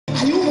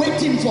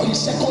waiting for his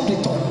second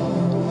return.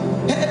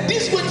 And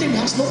this waiting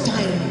has no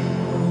time.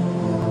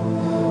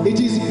 It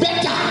is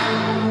better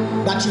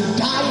that you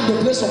die in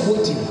the place of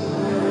waiting.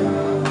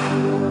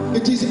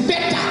 It is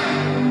better.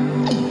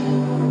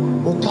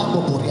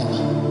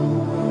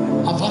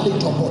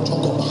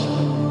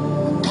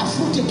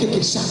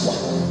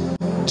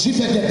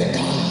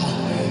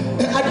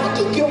 I don't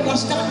think you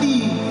understand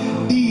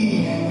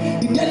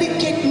the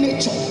delicate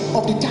nature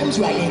of the times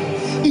we are in.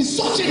 It's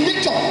such a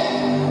nature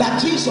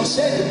that Jesus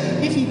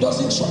said, if he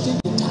doesn't shorten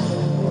the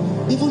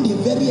time, even the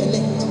very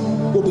elect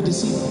will be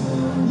deceived.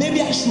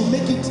 Maybe I should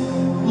make it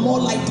more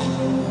lighter.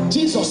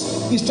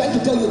 Jesus is trying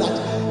to tell you that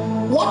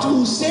what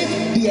will save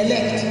the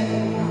elect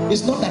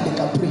is not that they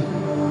can pray.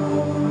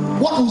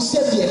 What will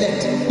save the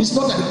elect is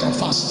not that they can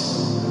fast.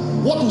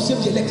 What will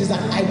save the elect is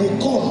that I will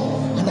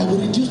come and I will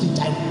reduce the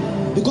time.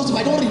 Because if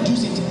I don't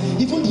reduce it,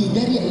 even the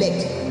very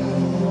elect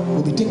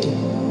will be taken.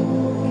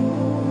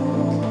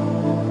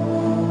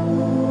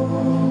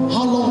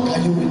 How long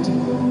can you wait?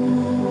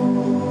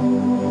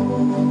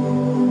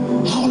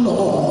 How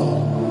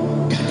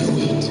long can you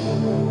wait?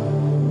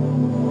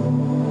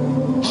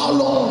 How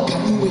long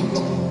can you wait?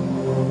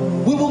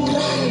 We will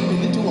cry in a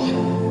little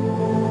while.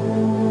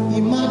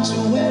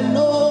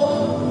 Emmanuel,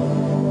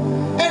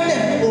 and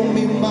then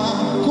Omima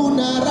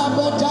Kuna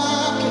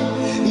Rabotake,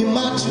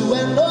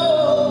 Emmanuel.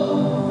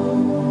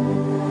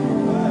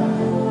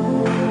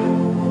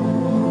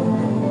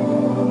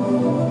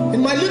 In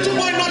my little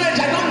boy knowledge,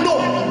 I don't know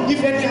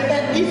if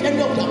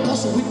any of the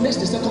apostles witnessed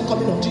the second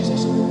coming of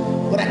Jesus.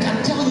 But I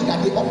can tell you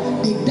that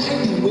they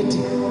died in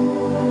waiting.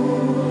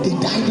 They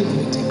died in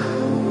waiting.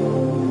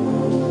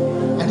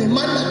 And a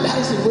man that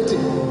dies in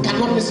waiting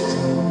cannot miss it.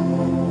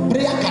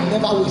 Prayer can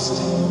never waste.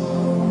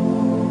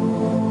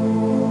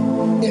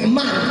 A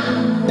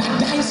man that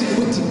dies in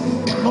waiting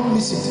cannot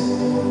miss it.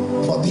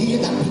 For they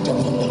that wait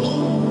upon the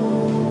Lord,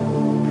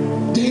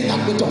 they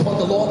that wait upon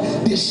the Lord,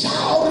 they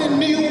shall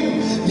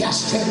renew their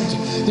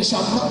strength. They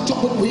shall mount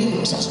up with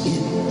wings as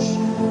eagles.